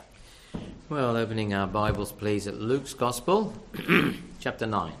Well, opening our Bibles, please, at Luke's Gospel, chapter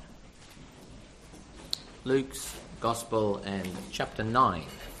 9. Luke's Gospel and chapter 9.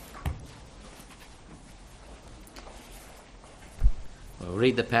 We'll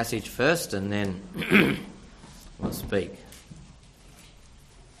read the passage first and then we'll speak.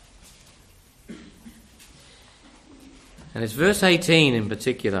 And it's verse 18 in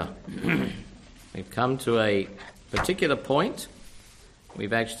particular. We've come to a particular point.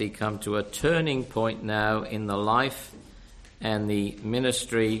 We've actually come to a turning point now in the life and the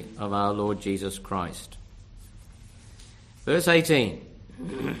ministry of our Lord Jesus Christ. Verse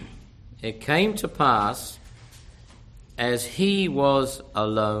 18. It came to pass as he was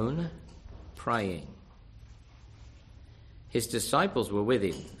alone praying. His disciples were with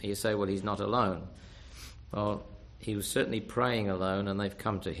him. You say, well, he's not alone. Well, he was certainly praying alone, and they've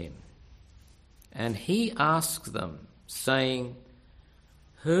come to him. And he asks them, saying,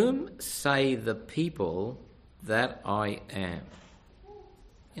 "Whom say the people that I am?"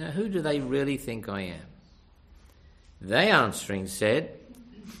 You know, who do they really think I am? They answering said,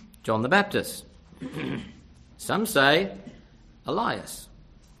 "John the Baptist." Some say, Elias.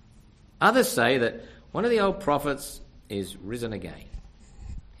 Others say that one of the old prophets is risen again.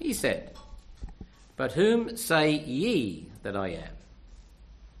 He said, "But whom say ye that I am?"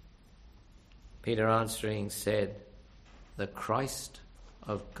 Peter answering said, "The Christ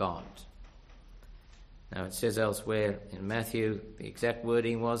of God." Now it says elsewhere in Matthew, the exact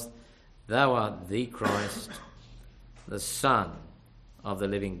wording was, "Thou art the Christ, the Son of the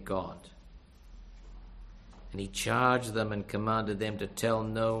living God." And he charged them and commanded them to tell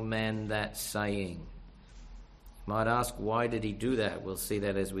no man that saying. You might ask, why did he do that? We'll see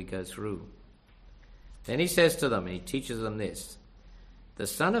that as we go through. Then he says to them, and he teaches them this, "The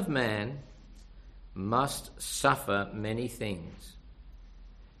Son of Man must suffer many things,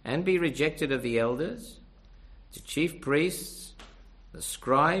 and be rejected of the elders, the chief priests, the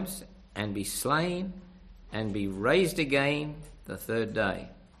scribes, and be slain, and be raised again the third day."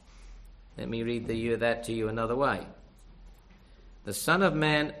 Let me read that to you another way. The Son of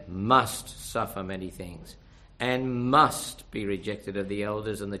Man must suffer many things, and must be rejected of the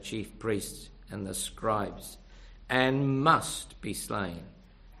elders and the chief priests and the scribes, and must be slain,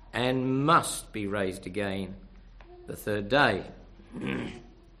 and must be raised again the third day.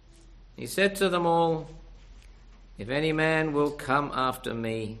 He said to them all, "If any man will come after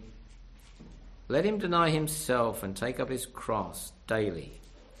me, let him deny himself and take up his cross daily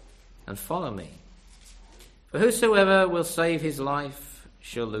and follow me. For whosoever will save his life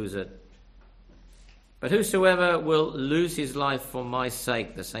shall lose it. But whosoever will lose his life for my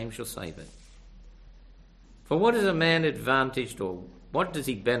sake, the same shall save it. For what is a man advantaged, or what does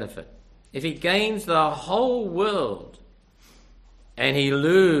he benefit, if he gains the whole world and he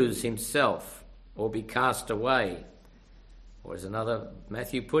lose himself, or be cast away?" Or as another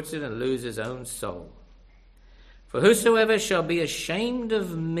Matthew puts it, "and lose his own soul. For whosoever shall be ashamed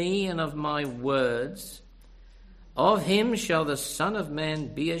of me and of my words, of him shall the Son of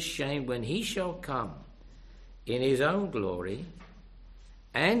Man be ashamed when he shall come in his own glory,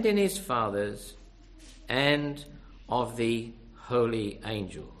 and in his Father's, and of the holy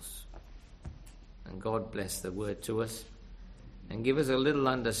angels." And God bless the word to us, and give us a little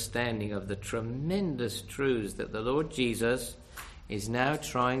understanding of the tremendous truths that the Lord Jesus is now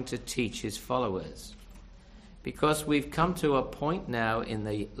trying to teach his followers. Because we've come to a point now in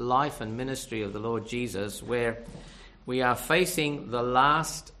the life and ministry of the Lord Jesus where we are facing the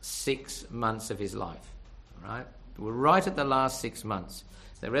last 6 months of his life. Right? We're right at the last 6 months.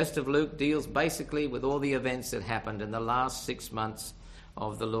 The rest of Luke deals basically with all the events that happened in the last 6 months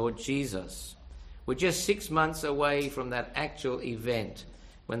of the Lord Jesus. We're just 6 months away from that actual event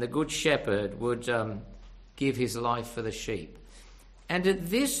when the Good Shepherd would give his life for the sheep. And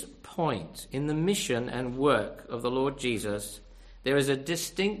at this point in the mission and work of the Lord Jesus, there is a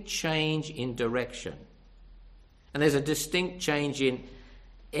distinct change in direction. And there's a distinct change in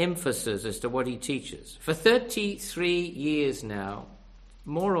emphasis as to what he teaches. For 33 years now,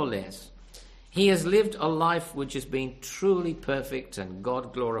 more or less, he has lived a life which has been truly perfect and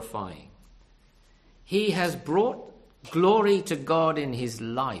God-glorifying. He has brought glory to God in his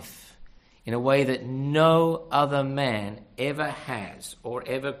life in a way that no other man ever has or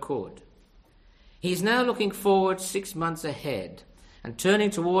ever could. He's now looking forward 6 months ahead and turning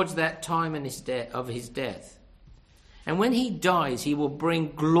towards that time in of his death. And when he dies, he will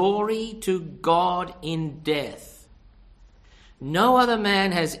bring glory to God in death. No other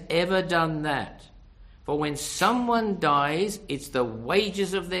man has ever done that. For when someone dies, it's the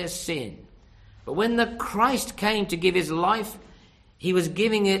wages of their sin. But when the Christ came to give his life, he was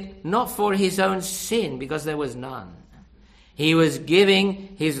giving it not for his own sin, because there was none. He was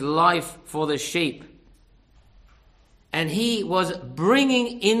giving his life for the sheep. And he was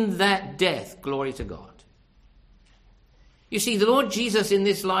bringing in that death glory to God. You see, the Lord Jesus in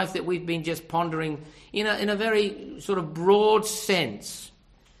this life that we've been just pondering in a very sort of broad sense,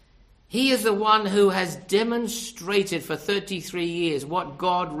 he is the one who has demonstrated for 33 years what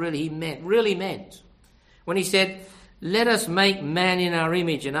God really meant. When he said, let us make man in our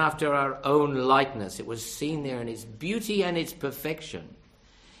image and after our own likeness. It was seen there in its beauty and its perfection.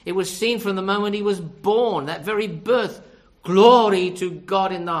 It was seen from the moment he was born, that very birth. Glory to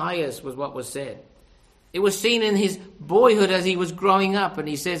God in the highest was what was said. It was seen in his boyhood as he was growing up, and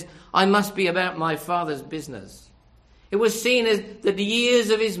he says, I must be about my Father's business. It was seen as the years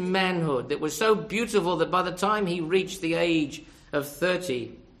of his manhood that was so beautiful that by the time he reached the age of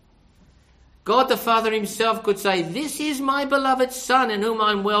 30, God the Father himself could say, this is my beloved Son in whom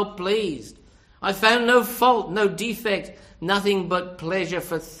I'm well pleased. I found no fault, no defect, nothing but pleasure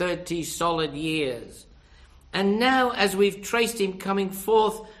for 30 solid years. And now, as we've traced him coming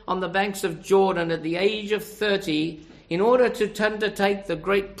forth on the banks of Jordan at the age of 30, in order to undertake the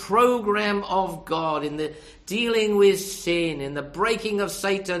great program of God in the dealing with sin, in the breaking of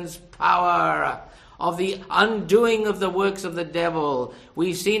Satan's power, of the undoing of the works of the devil,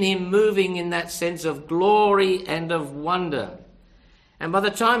 we've seen him moving in that sense of glory and of wonder. And by the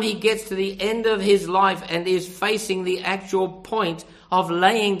time he gets to the end of his life and is facing the actual point of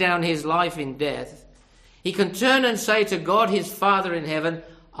laying down his life in death, he can turn and say to God his Father in heaven,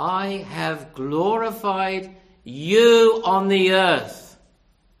 I have glorified you on the earth,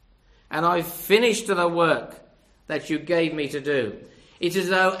 and I've finished the work that you gave me to do. It's as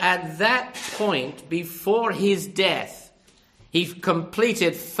though at that point, before his death, he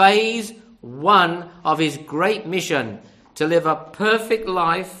completed phase 1 of his great mission to live a perfect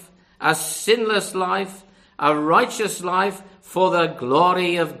life, a sinless life, a righteous life for the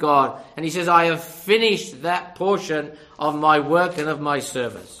glory of God. And he says, I have finished that portion of my work and of my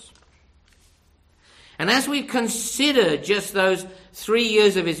service. And as we consider just those 3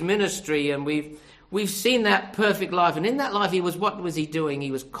 years of his ministry, and we've seen that perfect life, and in that life what was he doing?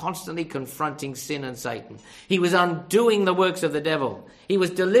 He was constantly confronting sin and Satan. He was undoing the works of the devil. He was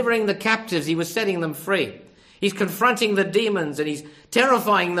delivering the captives. He was setting them free. He's confronting the demons, and he's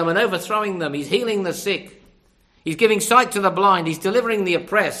terrifying them and overthrowing them. He's healing the sick. He's giving sight to the blind. He's delivering the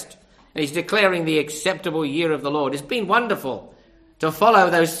oppressed. And he's declaring the acceptable year of the Lord. It's been wonderful to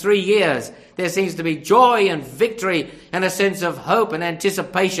follow those 3 years. There seems to be joy and victory and a sense of hope and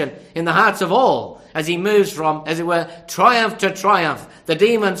anticipation in the hearts of all as he moves from, as it were, triumph to triumph. The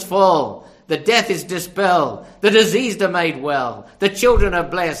demons fall. The death is dispelled. The diseased are made well. The children are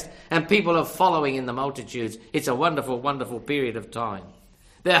blessed. And people are following in the multitudes. It's a wonderful, wonderful period of time.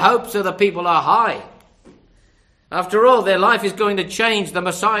 The hopes of the people are high. After all, their life is going to change. The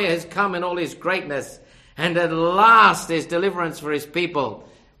Messiah has come in all his greatness. And at last there's deliverance for his people.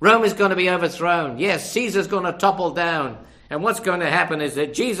 Rome is going to be overthrown. Yes, Caesar's going to topple down. And what's going to happen is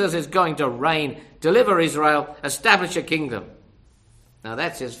that Jesus is going to reign, deliver Israel, establish a kingdom. Now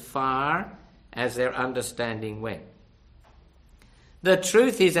that's as far as their understanding went. The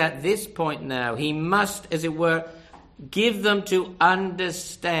truth is, at this point now, he must, as it were, give them to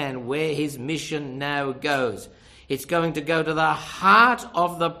understand where his mission now goes. It's going to go to the heart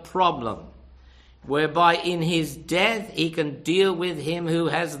of the problem, whereby in his death he can deal with him who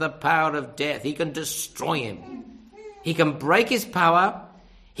has the power of death. He can destroy him. He can break his power.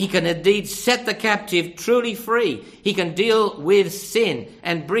 He can indeed set the captive truly free. He can deal with sin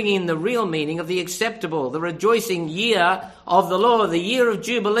and bring in the real meaning of the acceptable, the rejoicing year of the Lord, the year of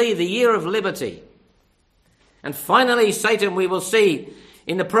Jubilee, the year of liberty. And finally, Satan, we will see,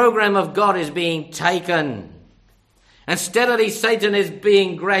 in the program of God is being taken. And steadily Satan is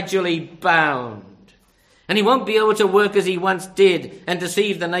being gradually bound. And he won't be able to work as he once did and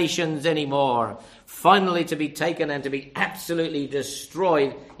deceive the nations anymore. Finally to be taken and to be absolutely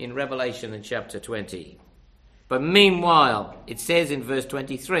destroyed in Revelation in chapter 20. But meanwhile, it says in verse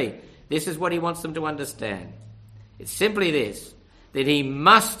 23, this is what he wants them to understand. It's simply this, that he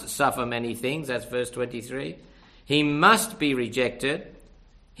must suffer many things, that's verse 23. He must be rejected.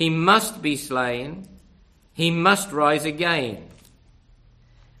 He must be slain. He must rise again.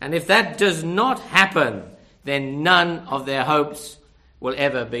 And if that does not happen, then none of their hopes will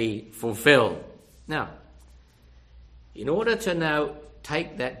ever be fulfilled. Now, in order to now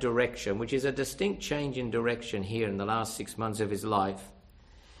take that direction, which is a distinct change in direction here in the last 6 months of his life,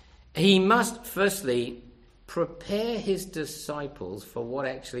 he must firstly prepare his disciples for what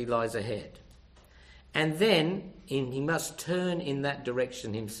actually lies ahead. And then he must turn in that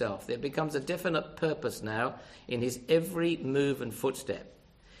direction himself. There becomes a definite purpose now in his every move and footstep.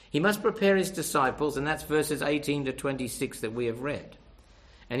 He must prepare his disciples, and that's verses 18 to 26 that we have read.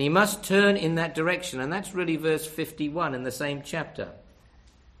 And he must turn in that direction, and that's really verse 51 in the same chapter.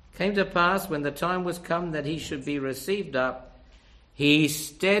 Came to pass, when the time was come that he should be received up, he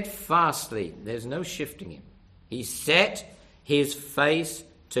steadfastly, there's no shifting him, he set his face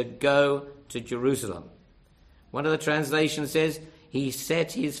to go to Jerusalem. One of the translations says he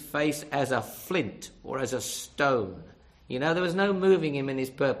set his face as a flint or as a stone. You know, there was no moving him in his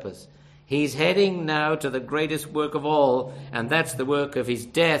purpose. He's heading now to the greatest work of all, and that's the work of his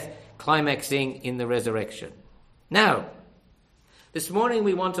death, climaxing in the resurrection. Now, this morning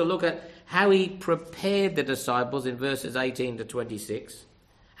we want to look at how he prepared the disciples in verses 18 to 26,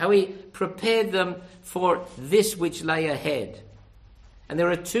 how he prepared them for this which lay ahead. And there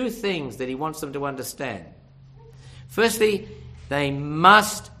are two things that he wants them to understand. Firstly, they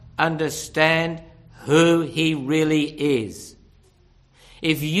must understand who he really is.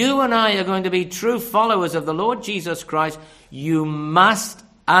 If you and I are going to be true followers of the Lord Jesus Christ, you must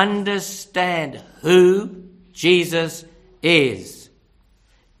understand who Jesus is.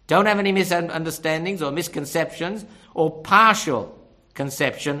 Don't have any misunderstandings or misconceptions or partial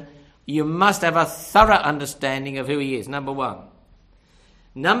conception. You must have a thorough understanding of who he is, number one.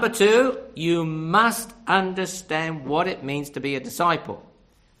 Number two, you must understand what it means to be a disciple.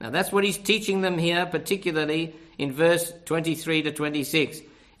 Now that's what he's teaching them here, particularly in verse 23 to 26.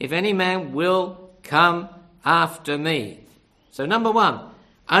 If any man will come after me. So number one,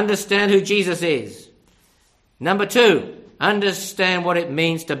 understand who Jesus is. Number two, understand what it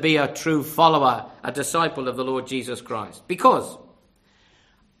means to be a true follower, a disciple of the Lord Jesus Christ. Because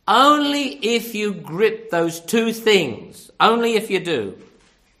only if you grip those two things, only if you do,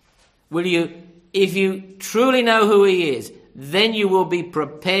 if you truly know who he is, then you will be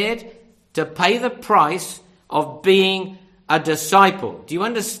prepared to pay the price of being a disciple. Do you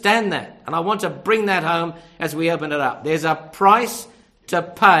understand that? And I want to bring that home as we open it up. There's a price to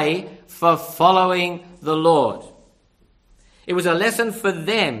pay for following the Lord. It was a lesson for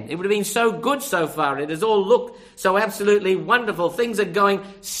them. It would have been so good so far. It has all looked so absolutely wonderful. Things are going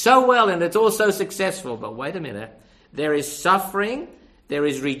so well and it's all so successful. But wait a minute. There is suffering. There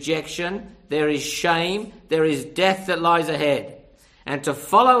is rejection, there is shame, there is death that lies ahead. And to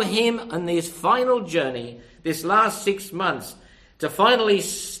follow him on this final journey, this last 6 months, to finally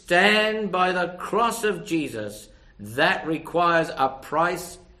stand by the cross of Jesus, that requires a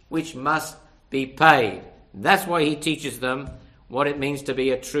price which must be paid. That's why he teaches them what it means to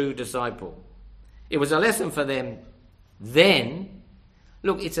be a true disciple. It was a lesson for them then.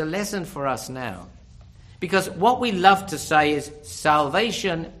 Look, it's a lesson for us now. Because what we love to say is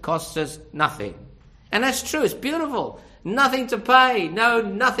salvation costs us nothing. And that's true. It's beautiful. Nothing to pay. No,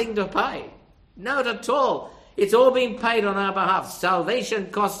 nothing to pay. Not at all. It's all been paid on our behalf.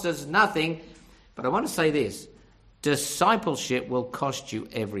 Salvation costs us nothing. But I want to say this. Discipleship will cost you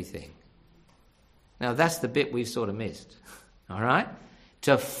everything. Now, that's the bit we've sort of missed. All right?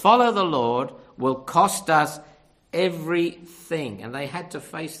 To follow the Lord will cost us everything. And they had to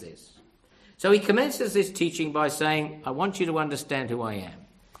face this. So he commences this teaching by saying, I want you to understand who I am.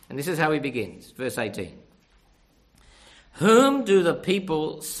 And this is how he begins, verse 18. Whom do the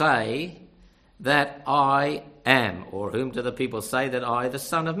people say that I am? Or whom do the people say that I, the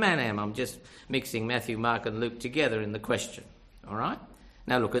Son of Man, am? I'm just mixing Matthew, Mark and Luke together in the question. All right?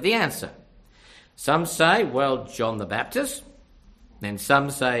 Now look at the answer. Some say, well, John the Baptist. Then some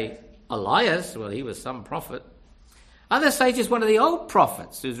say, Elias. Well, he was some prophet. Others say just one of the old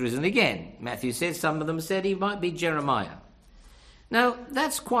prophets who's risen again. Matthew says some of them said he might be Jeremiah. Now,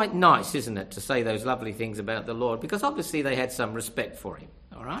 that's quite nice, isn't it, to say those lovely things about the Lord, because obviously they had some respect for him,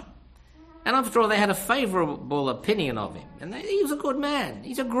 all right? And after all, they had a favourable opinion of him. And he was a good man.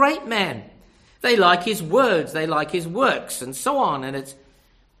 He's a great man. They like his words. They like his works and so on.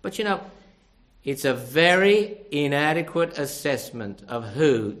 But you know, it's a very inadequate assessment of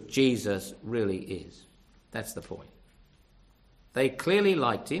who Jesus really is. That's the point. They clearly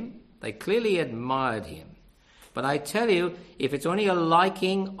liked him. They clearly admired him. But I tell you, if it's only a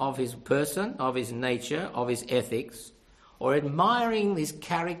liking of his person, of his nature, of his ethics, or admiring his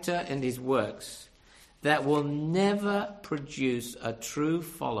character and his works, that will never produce a true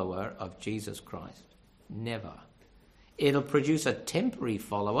follower of Jesus Christ. Never. It'll produce a temporary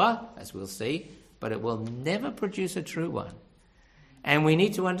follower, as we'll see, but it will never produce a true one. And we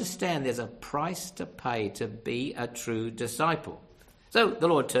need to understand there's a price to pay to be a true disciple. So the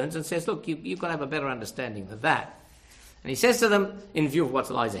Lord turns and says, look, you've got to have a better understanding of that. And he says to them, in view of what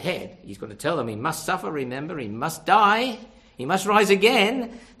lies ahead, he's going to tell them he must suffer, remember, he must die, he must rise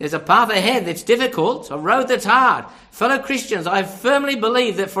again. There's a path ahead that's difficult, a road that's hard. Fellow Christians, I firmly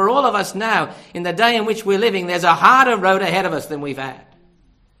believe that for all of us now, in the day in which we're living, there's a harder road ahead of us than we've had.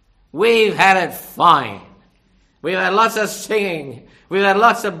 We've had it fine. We've had lots of singing. We've had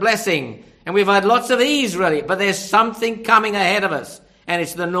lots of blessing. And we've had lots of ease, really. But there's something coming ahead of us. And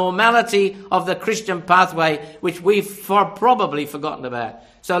it's the normality of the Christian pathway, which we've probably forgotten about.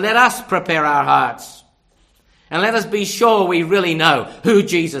 So let us prepare our hearts. And let us be sure we really know who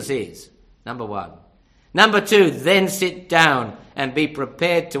Jesus is. Number one. Number two, then sit down and be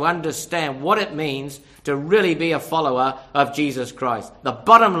prepared to understand what it means to really be a follower of Jesus Christ. The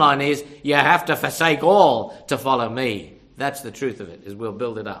bottom line is you have to forsake all to follow me. That's the truth of it, is we'll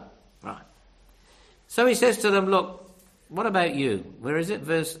build it up. Right. So he says to them, look, what about you? Where is it?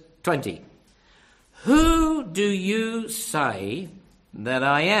 Verse 20. Who do you say that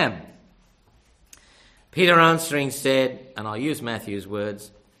I am? Peter answering said, and I'll use Matthew's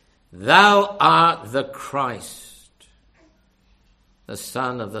words, Thou art the Christ, the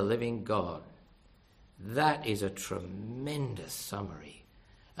Son of the living God. That is a tremendous summary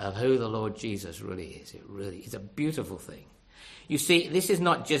of who the Lord Jesus really is. It really is a beautiful thing. You see, this is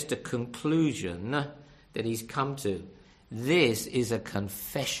not just a conclusion that he's come to. This is a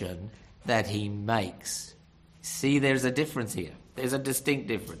confession that he makes. See, there's a difference here. There's a distinct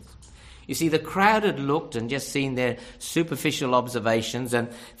difference. You see, the crowd had looked and just seen their superficial observations, and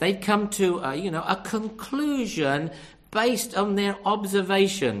they'd come to a conclusion based on their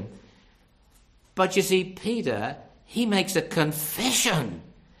observation. But you see, Peter, he makes a confession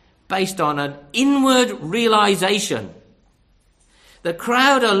based on an inward realization. The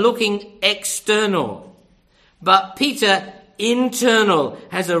crowd are looking external, but Peter, internal,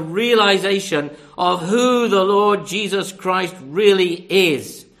 has a realization of who the Lord Jesus Christ really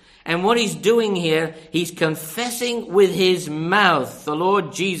is. And what he's doing here, he's confessing with his mouth the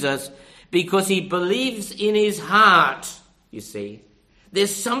Lord Jesus because he believes in his heart, you see.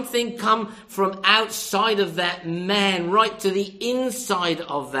 There's something come from outside of that man, right to the inside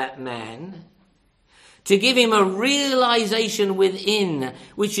of that man, to give him a realization within,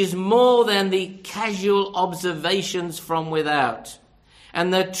 which is more than the casual observations from without.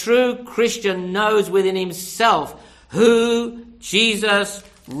 And the true Christian knows within himself who Jesus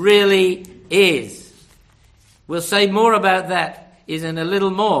really is. We'll say more about that in a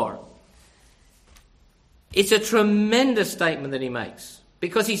little more. It's a tremendous statement that he makes.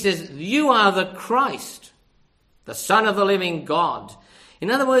 Because he says, you are the Christ, the Son of the living God.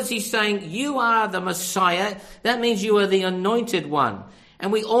 In other words, he's saying, you are the Messiah. That means you are the anointed one.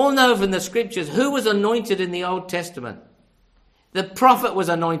 And we all know from the scriptures who was anointed in the Old Testament. The prophet was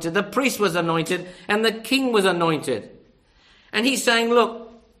anointed, the priest was anointed, and the king was anointed. And he's saying, look,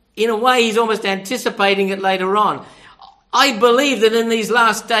 in a way he's almost anticipating it later on. I believe that in these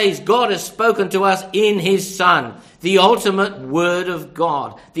last days, God has spoken to us in his Son, the ultimate word of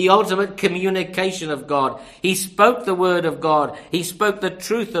God, the ultimate communication of God. He spoke the word of God. He spoke the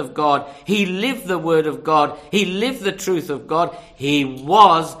truth of God. He lived the word of God. He lived the truth of God. He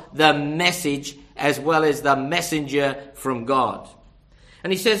was the message as well as the messenger from God.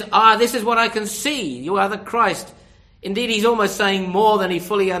 And he says, this is what I can see. You are the Christ. Indeed, he's almost saying more than he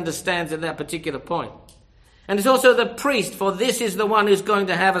fully understands at that particular point. And it's also the priest, for this is the one who's going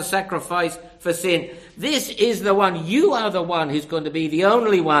to have a sacrifice for sin. This is the one, you are the one who's going to be the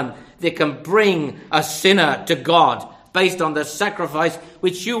only one that can bring a sinner to God based on the sacrifice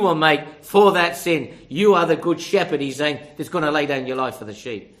which you will make for that sin. You are the good shepherd, he's saying, that's going to lay down your life for the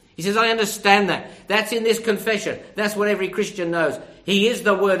sheep. He says, I understand that. That's in this confession. That's what every Christian knows. He is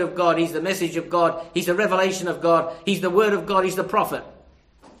the word of God. He's the message of God. He's the revelation of God. He's the word of God. He's the prophet.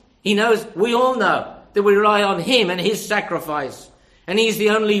 He knows, we all know, that we rely on him and his sacrifice. And he's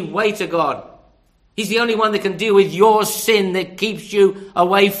the only way to God. He's the only one that can deal with your sin that keeps you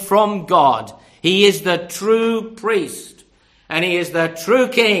away from God. He is the true priest. And he is the true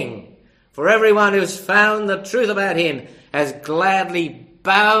king. For everyone who's found the truth about him has gladly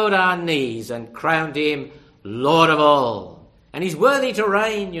bowed our knees and crowned him Lord of all. And he's worthy to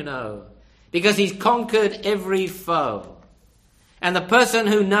reign, you know, because he's conquered every foe. And the person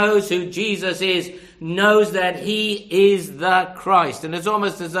who knows who Jesus is knows that he is the Christ. And it's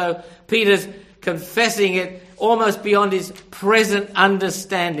almost as though Peter's confessing it almost beyond his present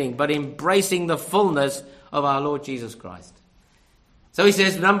understanding, but embracing the fullness of our Lord Jesus Christ. So he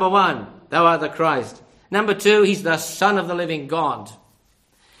says, number one, thou art the Christ. Number two, he's the Son of the living God.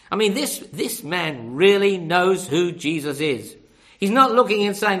 I mean, this man really knows who Jesus is. He's not looking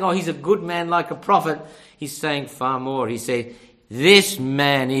and saying, oh, he's a good man like a prophet. he's saying far more. He said, this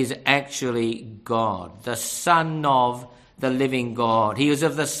man is actually God, the Son of the living God. He is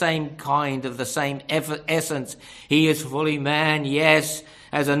of the same kind, of the same essence. He is fully man, yes,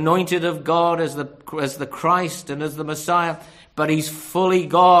 as anointed of God, as the Christ and as the Messiah, but he's fully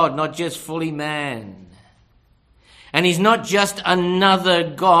God, not just fully man. And he's not just another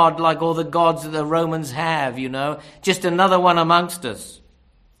God like all the gods that the Romans have, just another one amongst us.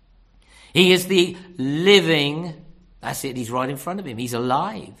 He is the living, that's it, he's right in front of him, he's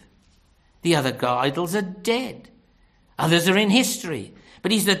alive. The other idols are dead. Others are in history.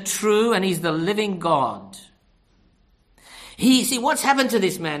 But he's the true and he's the living God. See, what's happened to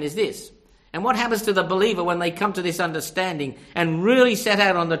this man is this. And what happens to the believer when they come to this understanding and really set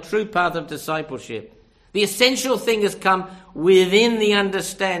out on the true path of discipleship? The essential thing has come within the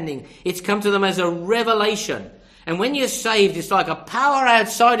understanding. It's come to them as a revelation. And when you're saved, it's like a power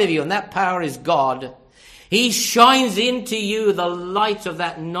outside of you, and that power is God. He shines into you the light of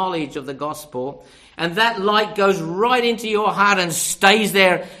that knowledge of the gospel, and that light goes right into your heart and stays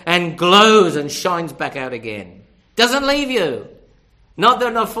there and glows and shines back out again. Doesn't leave you. Not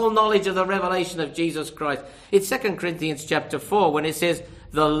the full knowledge of the revelation of Jesus Christ. It's 2 Corinthians chapter 4 when it says,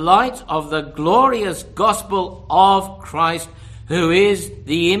 the light of the glorious gospel of Christ, who is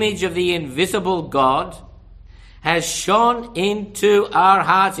the image of the invisible God, has shone into our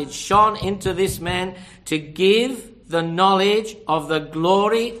hearts. It shone into this man to give the knowledge of the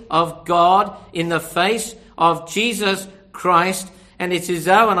glory of God in the face of Jesus Christ. And it's as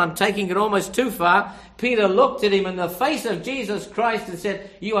though, and I'm taking it almost too far, Peter looked at him in the face of Jesus Christ and said,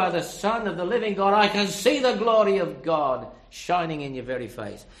 you are the Son of the living God. I can see the glory of God shining in your very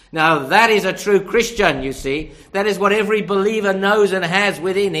face. Now that is a true Christian, you see. That is what every believer knows and has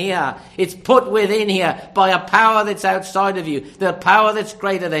within here. It's put within here by a power that's outside of you, the power that's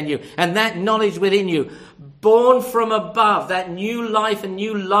greater than you, and that knowledge within you, born from above, that new life and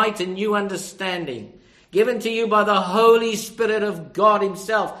new light and new understanding, given to you by the Holy Spirit of God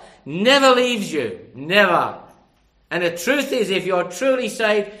himself, never leaves you, never. And the truth is, if you're truly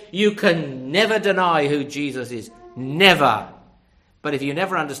saved, you can never deny who Jesus is. Never. But if you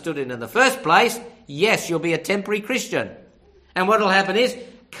never understood it in the first place, yes, you'll be a temporary Christian. And what will happen is,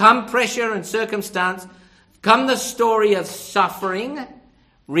 come pressure and circumstance, come the story of suffering,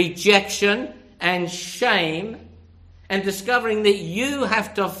 rejection, and shame, and discovering that you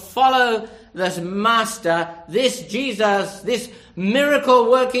have to follow this master, this Jesus, this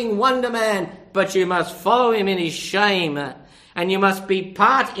miracle-working wonder man, but you must follow him in his shame, and you must be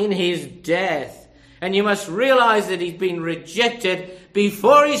part in his death. And you must realize that he's been rejected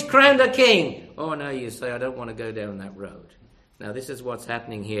before he's crowned a king. Oh, no, you say, I don't want to go down that road. Now, this is what's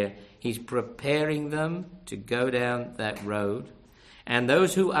happening here. He's preparing them to go down that road. And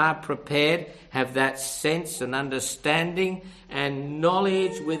those who are prepared have that sense and understanding and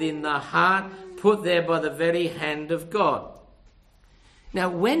knowledge within the heart put there by the very hand of God. Now,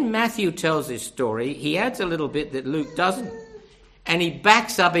 when Matthew tells this story, he adds a little bit that Luke doesn't. And he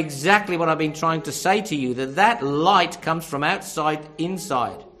backs up exactly what I've been trying to say to you, that light comes from outside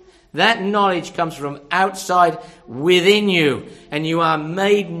inside. That knowledge comes from outside within you. And you are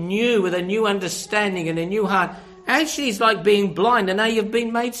made new with a new understanding and a new heart. Actually, it's like being blind, and now you've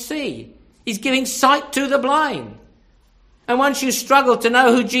been made see. He's giving sight to the blind. And once you struggled to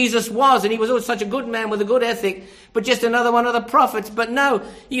know who Jesus was, and he was always such a good man with a good ethic, but just another one of the prophets. But no,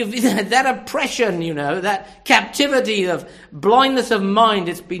 you've that oppression, that captivity of blindness of mind,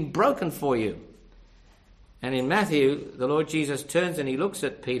 it's been broken for you. And in Matthew, the Lord Jesus turns and he looks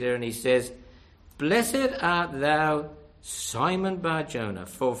at Peter and he says, blessed art thou, Simon Bar-Jonah,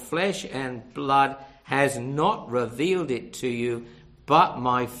 for flesh and blood has not revealed it to you, but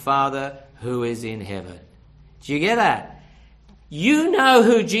my Father who is in heaven. Do you get that? You know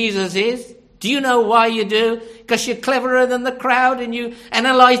who Jesus is. Do you know why you do? Because you're cleverer than the crowd and you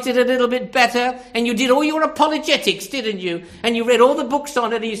analysed it a little bit better and you did all your apologetics, didn't you? And you read all the books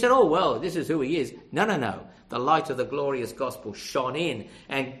on it and you said, oh, well, this is who he is. No. The light of the glorious gospel shone in,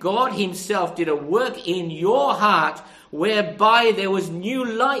 and God himself did a work in your heart whereby there was new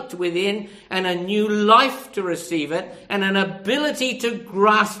light within and a new life to receive it and an ability to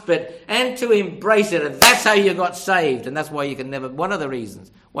grasp it and to embrace it. And that's how you got saved. And that's why you can never, one of the reasons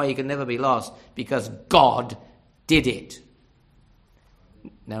why you can never be lost, because God did it.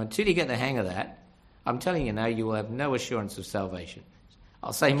 Now, until you get the hang of that, I'm telling you now, you will have no assurance of salvation.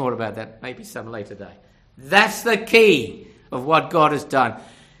 I'll say more about that maybe some later day. That's the key of what God has done.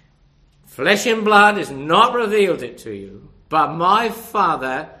 Flesh and blood has not revealed it to you, but my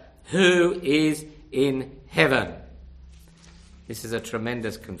Father who is in heaven. This is a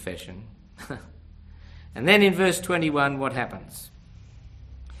tremendous confession. And then in verse 21, what happens?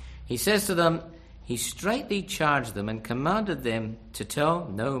 He says to them, he straitly charged them and commanded them to tell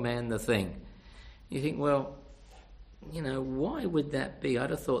no man the thing. You think, well, why would that be? I'd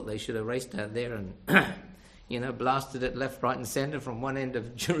have thought they should have raced out there and, blasted it left, right and centre from one end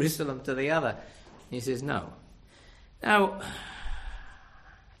of Jerusalem to the other. He says, no. Now,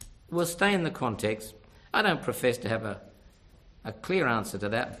 we'll stay in the context. I don't profess to have a clear answer to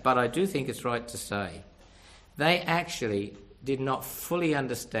that, but I do think it's right to say they actually did not fully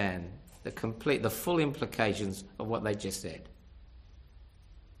understand the full implications of what they just said.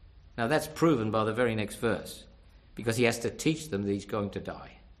 Now that's proven by the very next verse, because he has to teach them that he's going to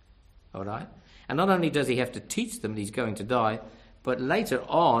die. All right? And not only does he have to teach them that he's going to die, but later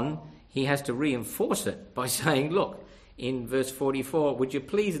on he has to reinforce it by saying, look, in verse 44, would you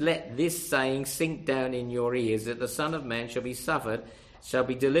please let this saying sink down in your ears, that the Son of Man shall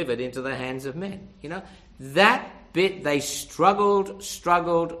be delivered into the hands of men. That bit they struggled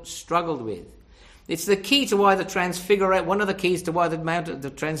with. It's the key to why one of the keys to why the Mount of the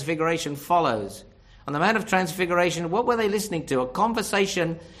Transfiguration follows. On the Mount of Transfiguration, what were they listening to? A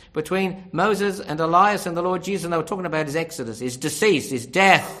conversation between Moses and Elias and the Lord Jesus, and they were talking about his exodus, his decease, his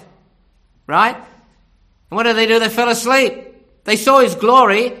death. Right? And what did they do? They fell asleep. They saw his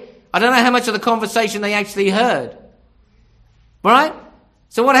glory. I don't know how much of the conversation they actually heard. Right?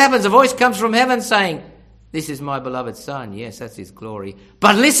 So what happens? A voice comes from heaven saying, this is my beloved Son. Yes, that's his glory.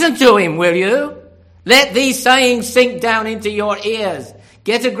 But listen to him, will you? Let these sayings sink down into your ears.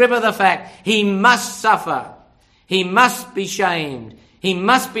 Get a grip of the fact he must suffer. He must be shamed. He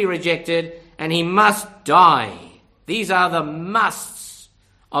must be rejected. And he must die. These are the musts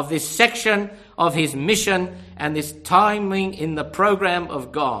of this section of his mission and this timing in the program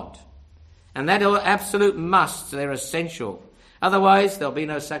of God. And that are absolute musts. They're essential. Otherwise, there'll be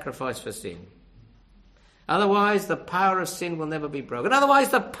no sacrifice for sin. Otherwise, the power of sin will never be broken. Otherwise,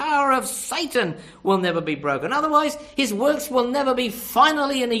 the power of Satan will never be broken. Otherwise, his works will never be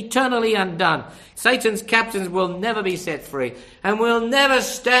finally and eternally undone. Satan's captains will never be set free. And we'll never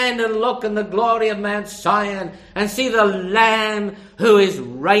stand and look in the glory of Mount Zion and see the Lamb who is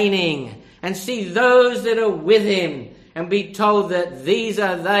reigning and see those that are with him and be told that these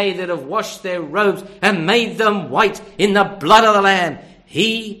are they that have washed their robes and made them white in the blood of the Lamb.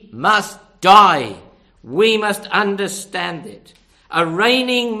 He must die. We must understand it. A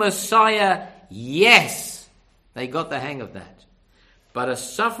reigning Messiah, yes, they got the hang of that. But a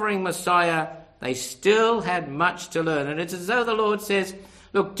suffering Messiah, they still had much to learn. And it's as though the Lord says,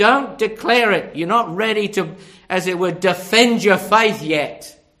 look, don't declare it. You're not ready to, as it were, defend your faith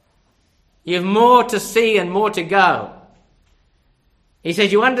yet. You have more to see and more to go. He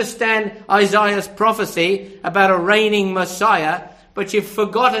says, you understand Isaiah's prophecy about a reigning Messiah, but you've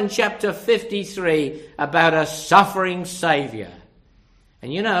forgotten chapter 53 about a suffering Saviour.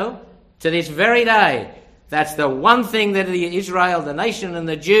 And to this very day, that's the one thing that Israel, the nation and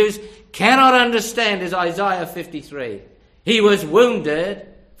the Jews cannot understand is Isaiah 53. He was wounded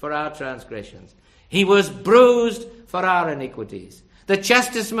for our transgressions. He was bruised for our iniquities. The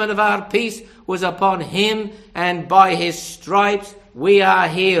chastisement of our peace was upon him, and by his stripes we are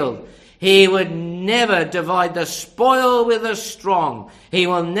healed. He would never divide the spoil with the strong. He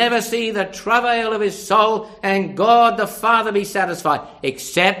will never see the travail of his soul and God the Father be satisfied,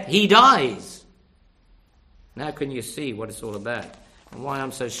 except he dies. Now can you see what it's all about? And why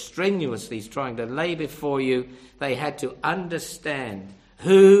I'm so strenuously trying to lay before you, they had to understand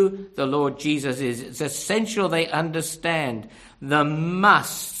who the Lord Jesus is. It's essential they understand the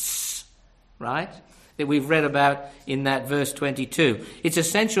musts, right? That we've read about in that verse 22. It's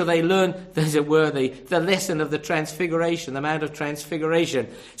essential they learn, as it were, the lesson of the Transfiguration, the Mount of Transfiguration.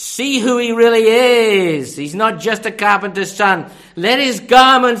 See who he really is. He's not just a carpenter's son. Let his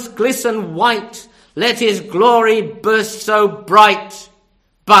garments glisten white. Let his glory burst so bright.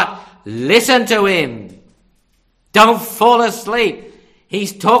 But listen to him. Don't fall asleep.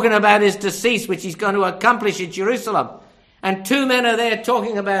 He's talking about his decease, which he's going to accomplish in Jerusalem. And two men are there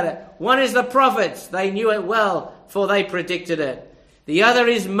talking about it. One is the prophets. They knew it well, for they predicted it. The other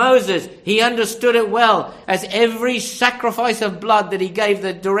is Moses. He understood it well, as every sacrifice of blood that he gave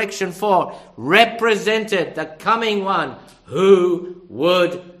the direction for represented the coming one who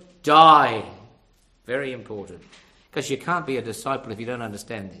would die. Very important. Because you can't be a disciple if you don't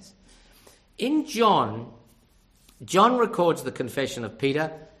understand this. In John records the confession of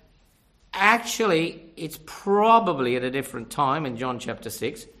Peter. Actually, it's probably at a different time in John chapter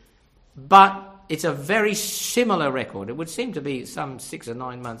 6, but it's a very similar record. It would seem to be some 6 or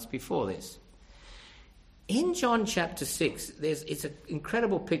 9 months before this. In John chapter 6, it's an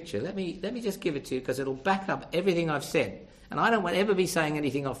incredible picture. Let me just give it to you because it'll back up everything I've said. And I don't want to ever be saying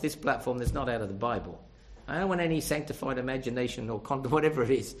anything off this platform that's not out of the Bible. I don't want any sanctified imagination or whatever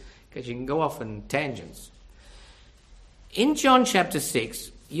it is, because you can go off on tangents. In John chapter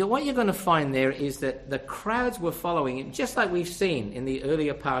 6, what you're going to find there is that the crowds were following him, just like we've seen in the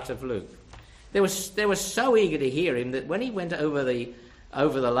earlier part of Luke. They were so eager to hear him that when he went over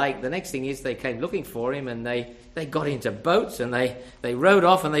the lake, the next thing is they came looking for him, and they got into boats and they rowed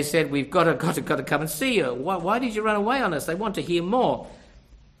off, and they said, "We've got to come and see you. Why did you run away on us?" They want to hear more.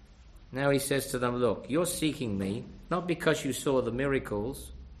 Now he says to them, "Look, you're seeking me not because you saw the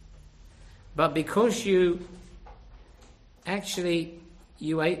miracles, but because you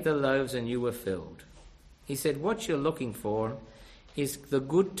ate the loaves and you were filled." He said, what you're looking for is the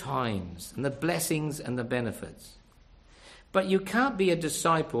good times and the blessings and the benefits. But you can't be a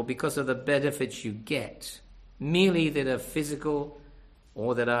disciple because of the benefits you get, merely that are physical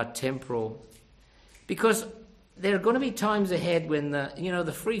or that are temporal. Because there are going to be times ahead when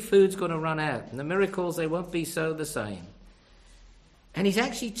the free food's going to run out, and the miracles, they won't be so the same. And he's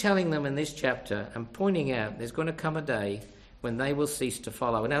actually telling them in this chapter and pointing out there's going to come a day when they will cease to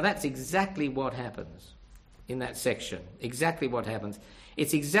follow. Now that's exactly what happens in that section. Exactly what happens.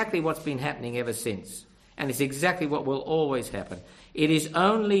 It's exactly what's been happening ever since. And it's exactly what will always happen. It is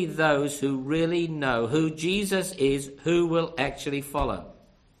only those who really know who Jesus is who will actually follow.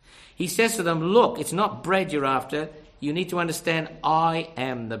 He says to them, look, it's not bread you're after. You need to understand I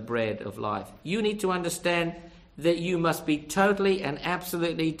am the bread of life. You need to understand that you must be totally and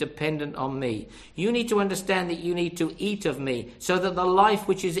absolutely dependent on me. You need to understand that you need to eat of me so that the life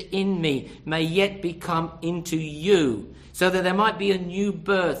which is in me may yet become into you, so that there might be a new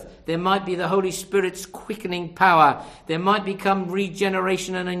birth. There might be the Holy Spirit's quickening power. There might become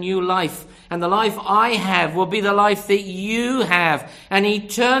regeneration and a new life. And the life I have will be the life that you have, an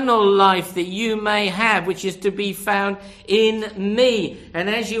eternal life that you may have, which is to be found in me. And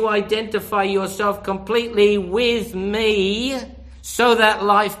as you identify yourself completely with me, so that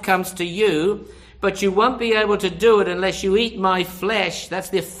life comes to you, but you won't be able to do it unless you eat my flesh. That's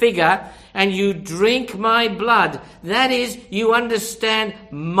the figure. And you drink my blood. That is, you understand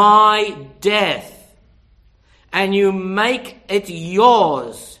my death. And you make it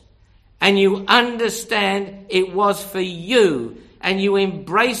yours. And you understand it was for you. And you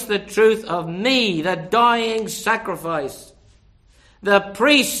embrace the truth of me, the dying sacrifice. The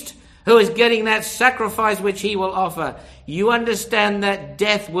priest who is getting that sacrifice which he will offer. You understand that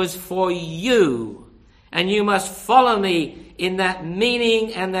death was for you. And you must follow me in that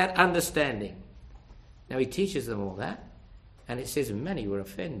meaning and that understanding. Now he teaches them all that. And it says many were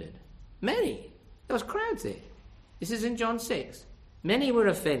offended. Many. There was crowds there. This is in John 6. Many were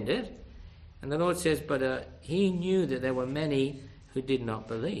offended. And the Lord says, but he knew that there were many who did not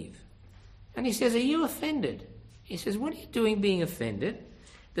believe. And he says, are you offended? He says, what are you doing being offended?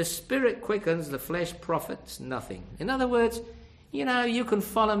 The Spirit quickens, the flesh profits nothing. In other words, you can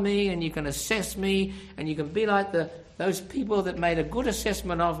follow me and you can assess me and you can be like those people that made a good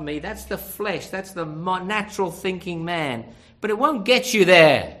assessment of me. That's the flesh. That's the natural thinking man. But it won't get you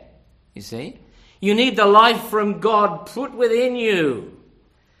there, you see. You need the life from God put within you.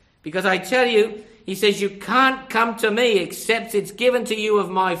 Because I tell you, he says, you can't come to me except it's given to you of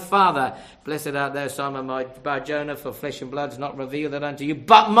my Father. Blessed art thou, Simon Bar-Jonah, for flesh and blood is not revealed that unto you,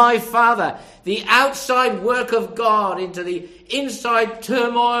 but my Father. The outside work of God into the inside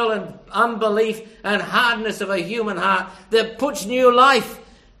turmoil and unbelief and hardness of a human heart that puts new life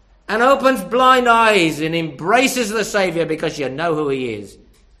and opens blind eyes and embraces the Saviour because you know who he is.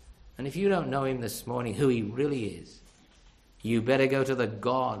 And if you don't know him this morning, who he really is, you better go to the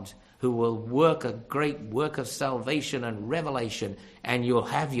God who will work a great work of salvation and revelation, and you'll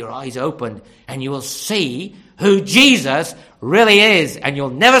have your eyes opened, and you will see who Jesus really is, and you'll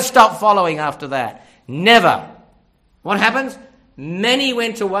never stop following after that. Never. What happens? Many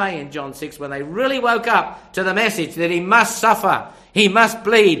went away in John 6 when they really woke up to the message that he must suffer, he must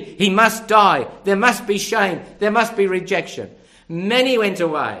bleed, he must die, there must be shame, there must be rejection. Many went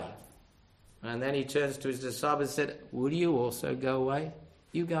away. And then he turns to his disciples and said, will you also go away?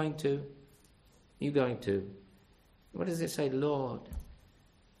 You going to? You going to? What does it say? Lord,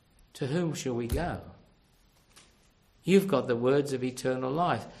 to whom shall we go? You've got the words of eternal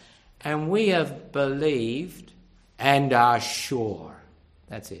life. And we have believed and are sure.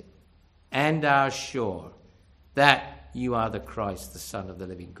 That's it. And are sure that you are the Christ, the Son of the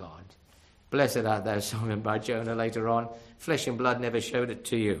living God. Blessed art thou, Simon Bar-Jonah, later on. Flesh and blood never showed it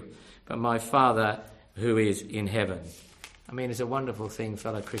to you, but my Father who is in heaven. I mean, it's a wonderful thing,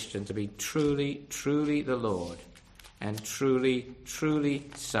 fellow Christian, to be truly, truly the Lord and truly, truly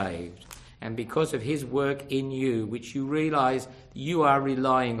saved. And because of his work in you, which you realise you are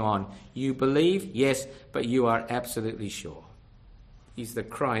relying on, you believe, yes, but you are absolutely sure. He's the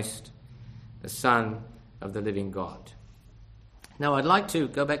Christ, the Son of the living God. Now, I'd like to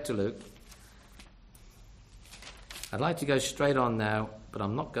go back to Luke. I'd like to go straight on now, but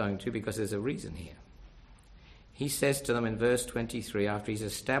I'm not going to because there's a reason here. He says to them in verse 23, after he's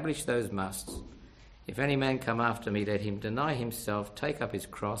established those musts, if any man come after me, let him deny himself, take up his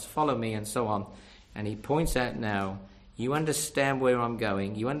cross, follow me, and so on. And he points out now, you understand where I'm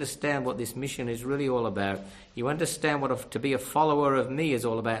going. You understand what this mission is really all about. You understand what to be a follower of me is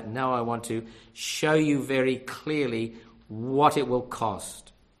all about. Now I want to show you very clearly what it will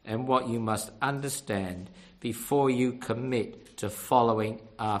cost and what you must understand before you commit to following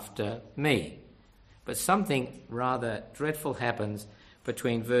after me. But something rather dreadful happens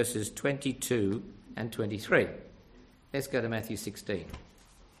between verses 22 and 23. Let's go to Matthew 16,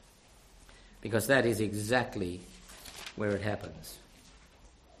 because that is exactly where it happens.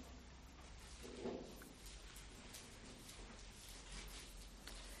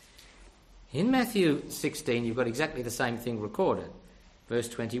 In Matthew 16, you've got exactly the same thing recorded. Verse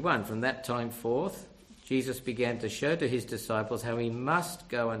 21, from that time forth, Jesus began to show to his disciples how he must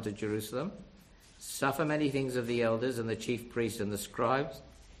go unto Jerusalem, suffer many things of the elders and the chief priests and the scribes,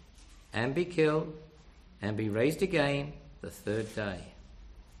 and be killed, and be raised again the third day.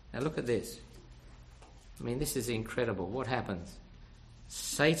 Now look at this. I mean, this is incredible. What happens?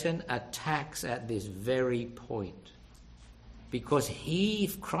 Satan attacks at this very point. Because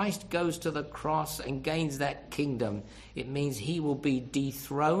if Christ goes to the cross and gains that kingdom, it means he will be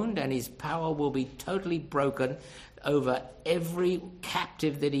dethroned and his power will be totally broken over every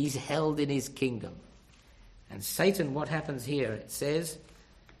captive that he's held in his kingdom. And Satan, what happens here? It says,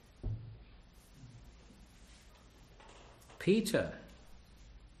 Peter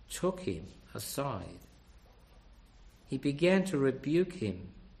took him aside. He began to rebuke him.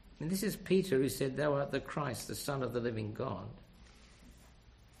 And this is Peter who said, thou art the Christ, the Son of the living God.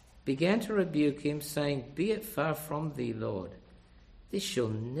 Began to rebuke him, saying, be it far from thee, Lord. This shall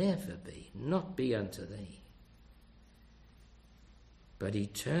never be, not be unto thee. But he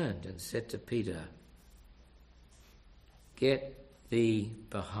turned and said to Peter, get thee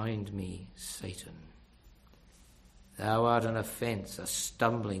behind me, Satan. Thou art an offence, a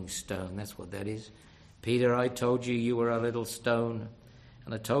stumbling stone. That's what that is. Peter, I told you you were a little stone,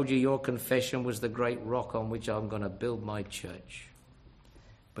 and I told you your confession was the great rock on which I'm going to build my church.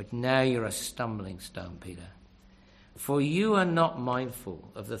 But now you're a stumbling stone, Peter. For you are not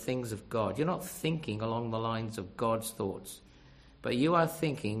mindful of the things of God. You're not thinking along the lines of God's thoughts, but you are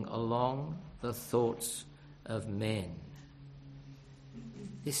thinking along the thoughts of men.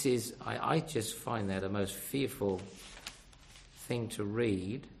 This is, I just find that a most fearful thing to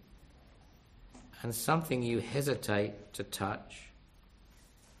read, and something you hesitate to touch,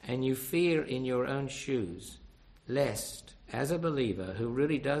 and you fear in your own shoes, lest, as a believer who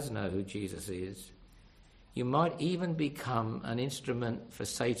really does know who Jesus is, you might even become an instrument for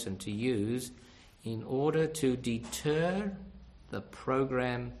Satan to use in order to deter the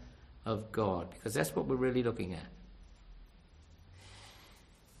program of God, because that's what we're really looking at.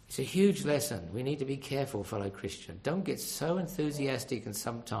 It's a huge lesson. We need to be careful, fellow Christian. Don't get so enthusiastic and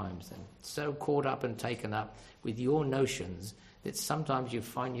sometimes and so caught up and taken up with your notions that sometimes you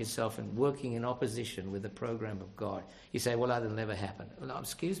find yourself working in opposition with the program of God. You say, well, that'll never happen. Well,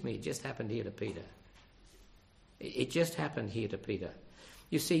 excuse me, it just happened here to Peter. It just happened here to Peter.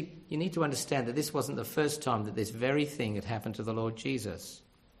 You see, you need to understand that this wasn't the first time that this very thing had happened to the Lord Jesus.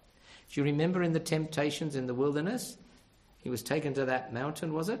 Do you remember in the temptations in the wilderness? He was taken to that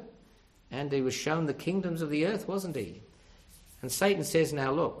mountain, was it? And he was shown the kingdoms of the earth, wasn't he? And Satan says,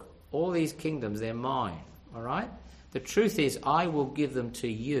 now look, all these kingdoms, they're mine, all right? The truth is, I will give them to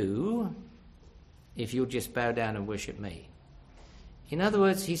you if you'll just bow down and worship me. In other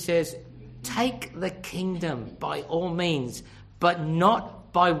words, he says, take the kingdom by all means, but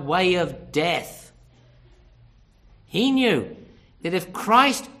not by way of death. He knew that if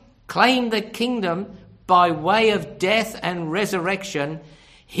Christ claimed the kingdom by way of death and resurrection,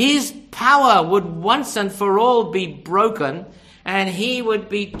 his power would once and for all be broken, and he would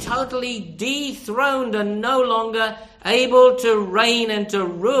be totally dethroned and no longer able to reign and to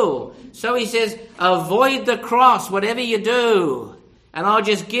rule. So he says, avoid the cross, whatever you do, and I'll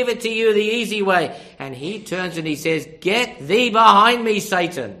just give it to you the easy way. And he turns and he says, get thee behind me,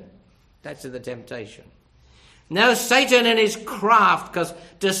 Satan. That's the temptation. No, Satan and his craft, because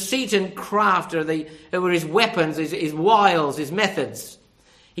deceit and craft are his weapons, his wiles, his methods.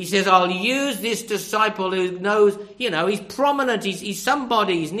 He says, I'll use this disciple who knows, he's prominent, he's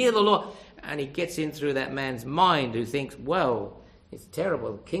somebody, he's near the Lord. And he gets in through that man's mind who thinks, well, it's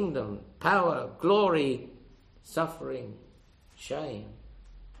terrible, kingdom, power, glory, suffering, shame,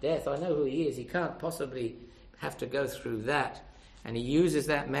 death. I know who he is. He can't possibly have to go through that. And he uses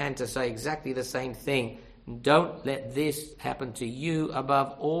that man to say exactly the same thing. Don't let this happen to you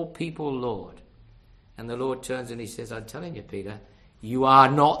above all people, Lord. And the Lord turns and he says, I'm telling you, Peter, you are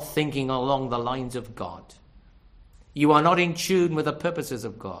not thinking along the lines of God. You are not in tune with the purposes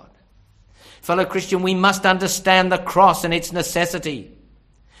of God. Fellow Christian, we must understand the cross and its necessity.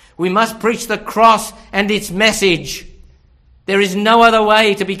 We must preach the cross and its message. There is no other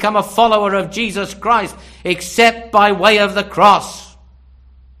way to become a follower of Jesus Christ except by way of the cross.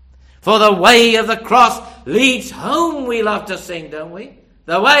 For the way of the cross leads home, we love to sing, don't we?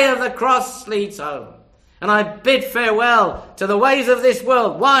 The way of the cross leads home. And I bid farewell to the ways of this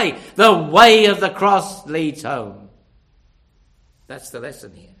world. Why? The way of the cross leads home. That's the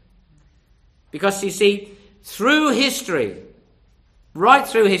lesson here. Because you see, through history, right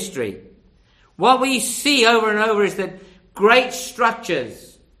through history, what we see over and over is that great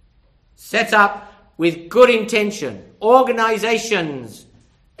structures set up with good intention, organizations,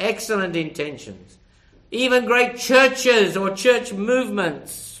 excellent intentions, even great churches or church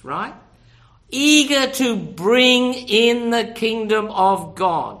movements, right? Eager to bring in the kingdom of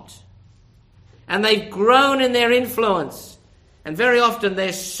God. And they've grown in their influence. And very often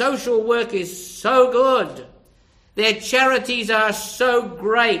their social work is so good. Their charities are so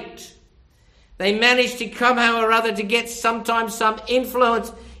great. They manage to somehow or other to get sometimes some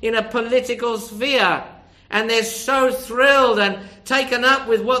influence in a political sphere. And they're so thrilled and taken up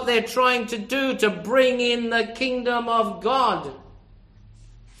with what they're trying to do to bring in the kingdom of God.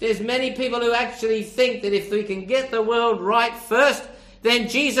 There's many people who actually think that if we can get the world right first, then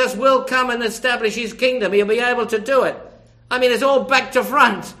Jesus will come and establish his kingdom. He'll be able to do it. I mean, it's all back to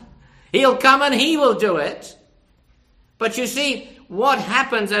front. He'll come and he will do it. But you see, what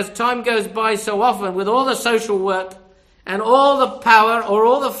happens as time goes by so often with all the social work and all the power or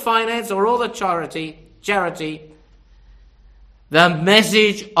all the finance or all the charity, the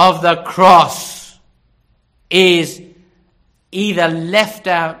message of the cross is either left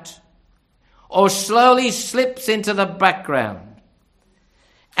out or slowly slips into the background.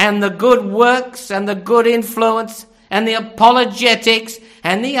 And the good works and the good influence and the apologetics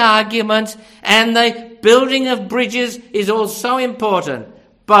and the arguments and the building of bridges is all so important.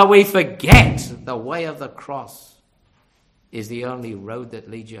 But we forget the way of the cross is the only road that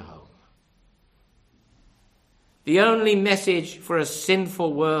leads you home. The only message for a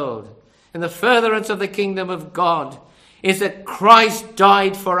sinful world and the furtherance of the kingdom of God is that Christ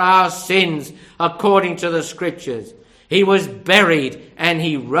died for our sins according to the Scriptures. He was buried and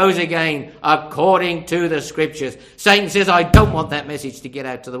he rose again according to the Scriptures. Satan says, I don't want that message to get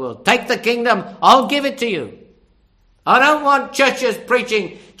out to the world. Take the kingdom, I'll give it to you. I don't want churches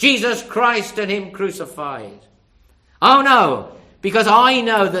preaching Jesus Christ and him crucified. Oh no, because I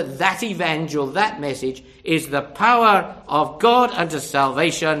know that that evangel, that message, is the power of God unto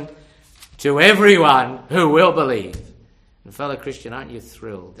salvation to everyone who will believe. And fellow Christian, aren't you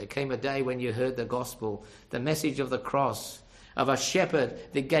thrilled? There came a day when you heard the gospel, the message of the cross, of a shepherd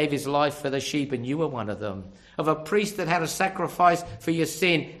that gave his life for the sheep and you were one of them, of a priest that had a sacrifice for your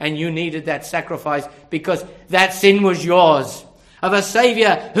sin and you needed that sacrifice because that sin was yours, of a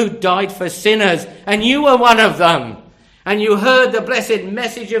Saviour who died for sinners and you were one of them. And you heard the blessed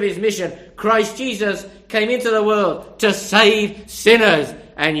message of his mission. Christ Jesus came into the world to save sinners.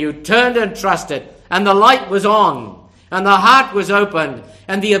 And you turned and trusted. And the light was on. And the heart was opened.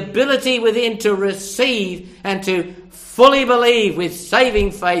 And the ability within to receive and to fully believe with saving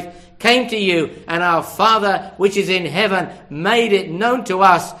faith came to you. And our Father, which is in heaven, made it known to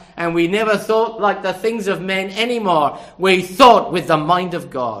us. And we never thought like the things of men anymore. We thought with the mind of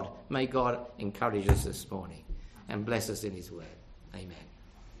God. May God encourage us this morning and bless us in his word. Amen.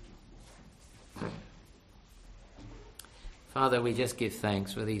 Father, we just give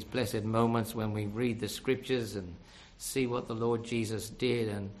thanks for these blessed moments when we read the Scriptures and see what the Lord Jesus did,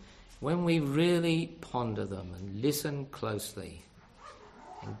 and when we really ponder them and listen closely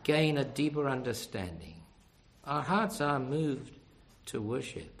and gain a deeper understanding, our hearts are moved to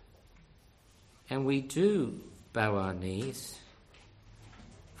worship. And we do bow our knees,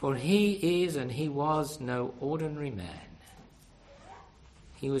 for he is and he was no ordinary man.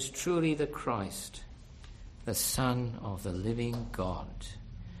 He was truly the Christ, the Son of the living God,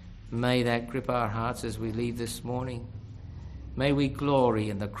 May that grip our hearts as we leave this morning. May we glory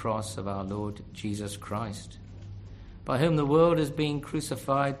in the cross of our Lord Jesus Christ, by whom the world is being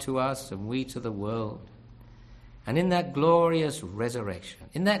crucified to us and we to the world. And in that glorious resurrection,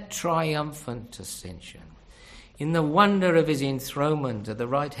 in that triumphant ascension, in the wonder of his enthronement at the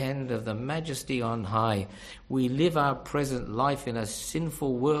right hand of the Majesty on high, we live our present life in a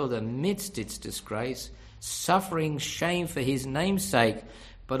sinful world amidst its disgrace, suffering shame for his name's sake,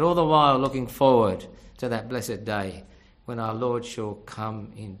 but all the while looking forward to that blessed day when our Lord shall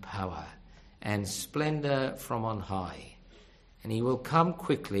come in power and splendour from on high. And he will come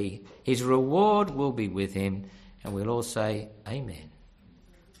quickly, his reward will be with him, and we'll all say, Amen.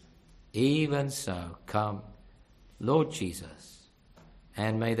 Even so, come, Lord Jesus,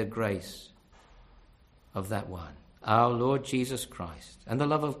 and may the grace of that one, our Lord Jesus Christ, and the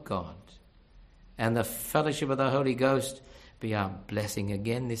love of God, and the fellowship of the Holy Ghost be our blessing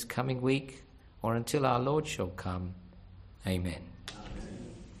again this coming week, or until our Lord shall come. Amen.